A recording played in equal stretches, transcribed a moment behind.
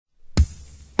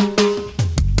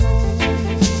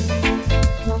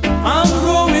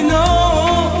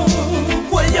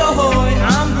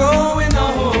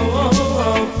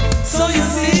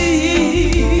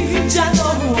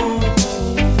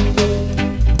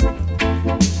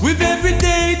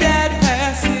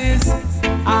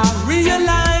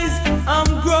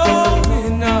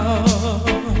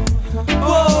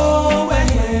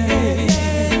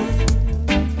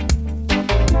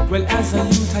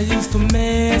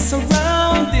mess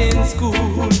around in school.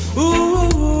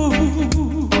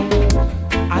 Ooh,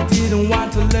 I didn't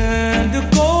want to learn the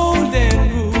golden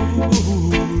rule.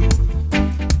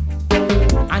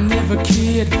 I never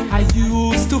cared, I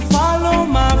used to follow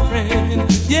my friend.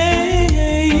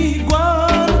 Yeah,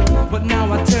 one. But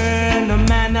now I turn a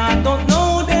man, I don't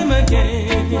know them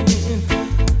again.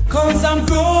 Cause I'm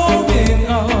growing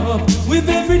up with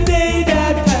every day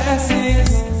that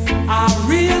passes. I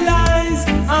realize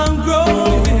I'm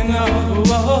growing up.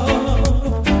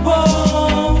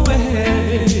 Oh,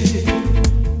 hey.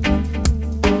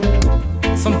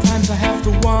 Sometimes I have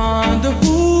to wonder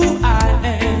who I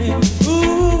am.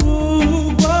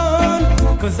 Ooh,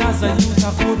 one. Cause as a youth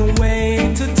I couldn't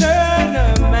wait to turn a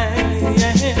man.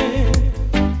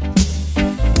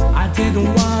 I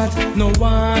didn't want no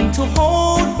one to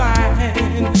hold my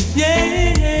hand.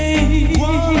 Yeah,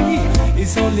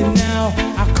 it's only now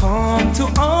I come to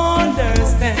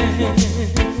understand.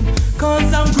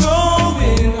 Cause I'm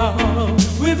growing up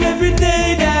with every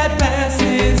day that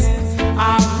passes.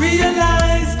 I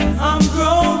realize I'm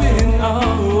growing up.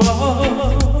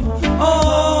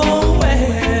 Oh,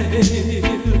 well,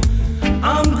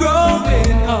 I'm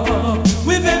growing up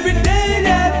with every day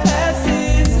that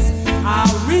passes. I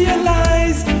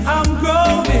realize I'm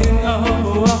growing up.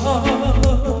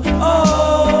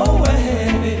 Oh, well.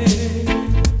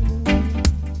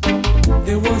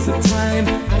 There was a time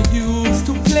I used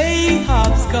to play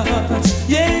hopscotch,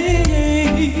 yeah.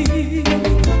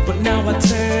 But now I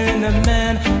turn a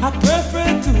man, I prefer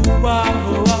to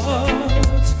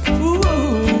watch.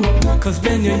 Ooh, cause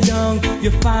when you're young,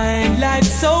 you find life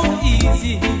so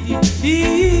easy.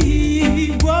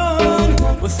 One,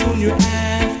 but soon you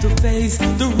have to face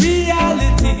the real